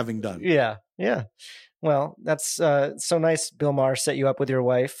regret having done. Yeah. Yeah. Well, that's so nice. Bill Maher set you up with your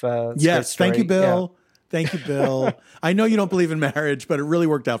wife. Yes. Thank you, Bill. Yeah. Thank you, Bill. I know you don't believe in marriage, but it really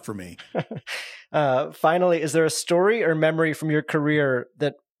worked out for me. Finally, is there a story or memory from your career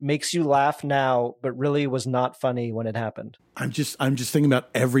that makes you laugh now, but really was not funny when it happened? I'm just thinking about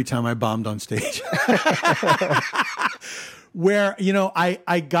every time I bombed on stage. Where,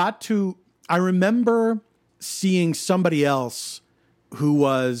 I remember seeing somebody else who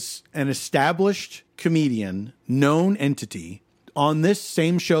was an established comedian, known entity, on this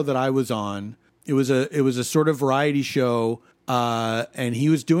same show that I was on. It was a sort of variety show, and he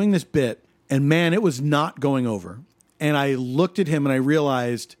was doing this bit, and man, it was not going over. And I looked at him and I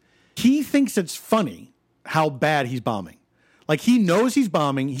realized he thinks it's funny how bad he's bombing. Like, he knows he's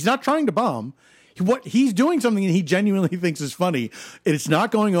bombing. He's not trying to bomb. He's doing something that he genuinely thinks is funny. It's not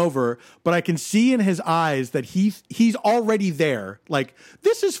going over, but I can see in his eyes that he's already there. Like,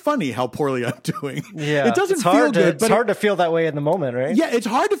 this is funny how poorly I'm doing. Yeah, it doesn't feel good. It's hard to feel that way in the moment, right? Yeah, it's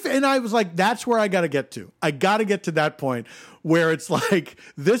hard to. And I was like, that's where I got to get to. I got to get to that point where it's like,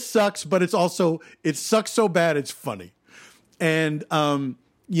 this sucks, but it sucks so bad it's funny. And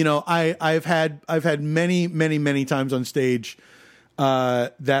I've had many times on stage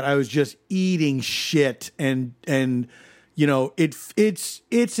that I was just eating shit, and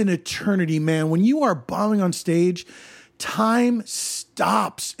it's an eternity, man. When you are bombing on stage, time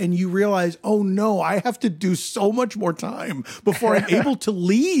stops and you realize, oh no, I have to do so much more time before I'm able to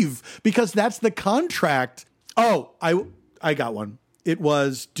leave, because that's the contract. Oh, I got one. It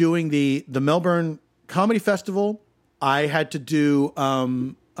was doing the Melbourne Comedy Festival. I had to do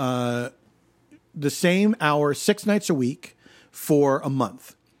the same hour 6 nights a week for a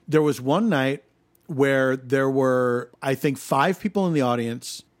month. There was one night where there were, I think, 5 people in the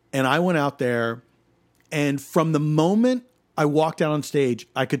audience, and I went out there, and from the moment I walked out on stage,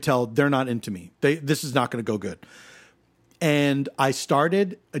 I could tell they're not into me. This is not going to go good. And I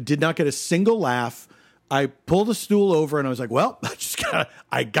did not get a single laugh. I pulled a stool over and I was like, well,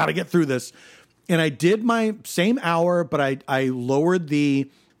 I gotta get through this. And I did my same hour, but I lowered the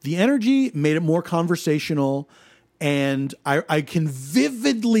energy, made it more conversational. And I can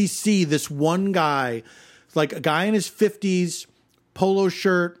vividly see this one guy, like a guy in his 50s, polo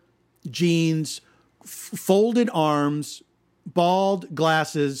shirt, jeans, folded arms, bald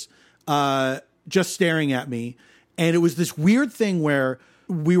glasses, just staring at me. And it was this weird thing where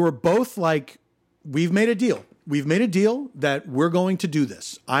we were both like, we've made a deal. We've made a deal that we're going to do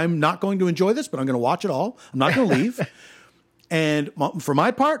this. I'm not going to enjoy this, but I'm going to watch it all. I'm not going to leave. And for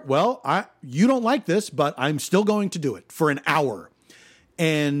my part, well, you don't like this, but I'm still going to do it for an hour.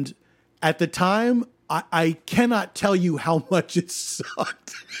 And at the time, I cannot tell you how much it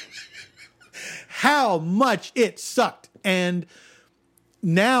sucked. How much it sucked. And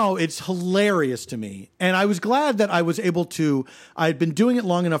now it's hilarious to me. And I was glad that I was able to, I'd been doing it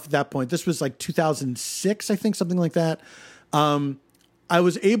long enough at that point. This was like 2006, I think, something like that. I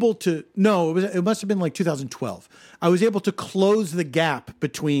was able to, it must have been like 2012. I was able to close the gap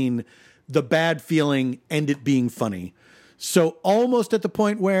between the bad feeling and it being funny. So almost at the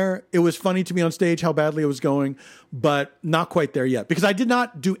point where it was funny to me on stage how badly it was going, but not quite there yet. Because I did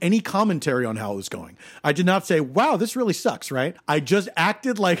not do any commentary on how it was going. I did not say, wow, this really sucks, right? I just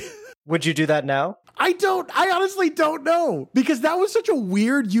acted like... Would you do that now? I honestly don't know. Because that was such a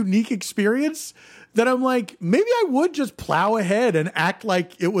weird, unique experience that I'm like, maybe I would just plow ahead and act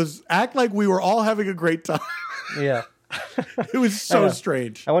like we were all having a great time. Yeah. It was so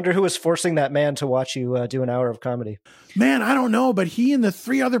strange. I wonder who was forcing that man to watch you do an hour of comedy. Man, I don't know, but he and the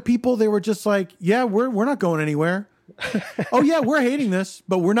 3 other people, they were just like, yeah, we're not going anywhere. Oh yeah, we're hating this,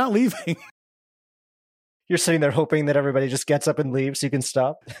 but we're not leaving. You're sitting there hoping that everybody just gets up and leaves so you can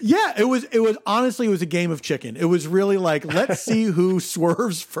stop. Yeah, it was honestly, it was a game of chicken. It was really like, let's see who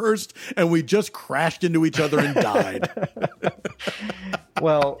swerves first, and we just crashed into each other and died.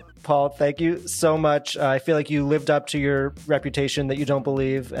 Well, Paul, thank you so much. I feel like you lived up to your reputation that you don't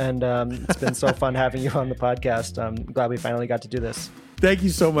believe, and it's been so fun having you on the podcast. I'm glad we finally got to do this. Thank you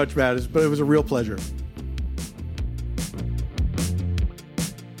so much, Matt. It was a real pleasure.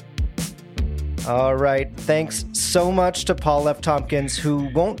 All right. Thanks so much to Paul F. Tompkins, who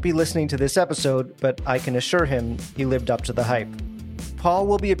won't be listening to this episode, but I can assure him he lived up to the hype. Paul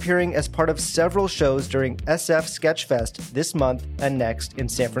will be appearing as part of several shows during SF Sketchfest this month and next in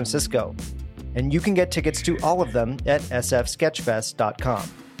San Francisco. And you can get tickets to all of them at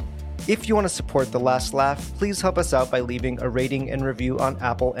sfsketchfest.com. If you want to support The Last Laugh, please help us out by leaving a rating and review on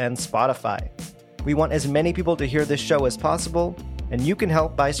Apple and Spotify. We want as many people to hear this show as possible, and you can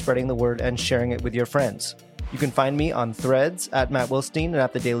help by spreading the word and sharing it with your friends. You can find me on Threads at Matt Wilstein and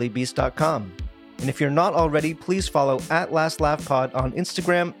at thedailybeast.com. And if you're not already, please follow at Last Laugh Pod on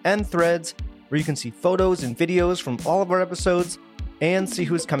Instagram and Threads, where you can see photos and videos from all of our episodes and see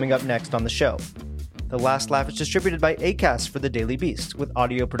who's coming up next on the show. The Last Laugh is distributed by Acast for The Daily Beast, with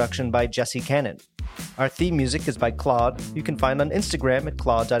audio production by Jesse Cannon. Our theme music is by Claude, who you can find on Instagram at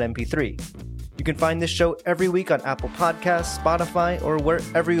claude.mp3. You can find this show every week on Apple Podcasts, Spotify, or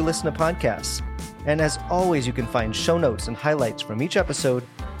wherever you listen to podcasts. And as always, you can find show notes and highlights from each episode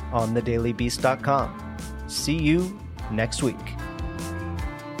on thedailybeast.com. See you next week.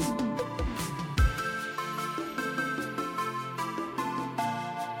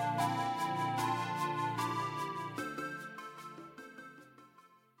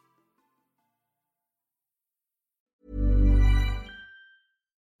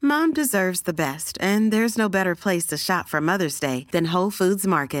 Mom deserves the best, and there's no better place to shop for Mother's Day than Whole Foods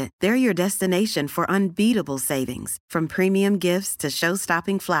Market. They're your destination for unbeatable savings, from premium gifts to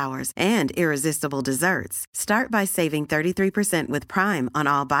show-stopping flowers and irresistible desserts. Start by saving 33% with Prime on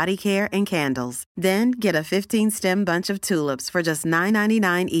all body care and candles. Then get a 15-stem bunch of tulips for just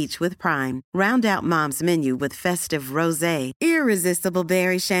 $9.99 each with Prime. Round out Mom's menu with festive rosé, irresistible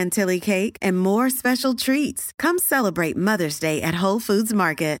berry chantilly cake, and more special treats. Come celebrate Mother's Day at Whole Foods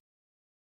Market.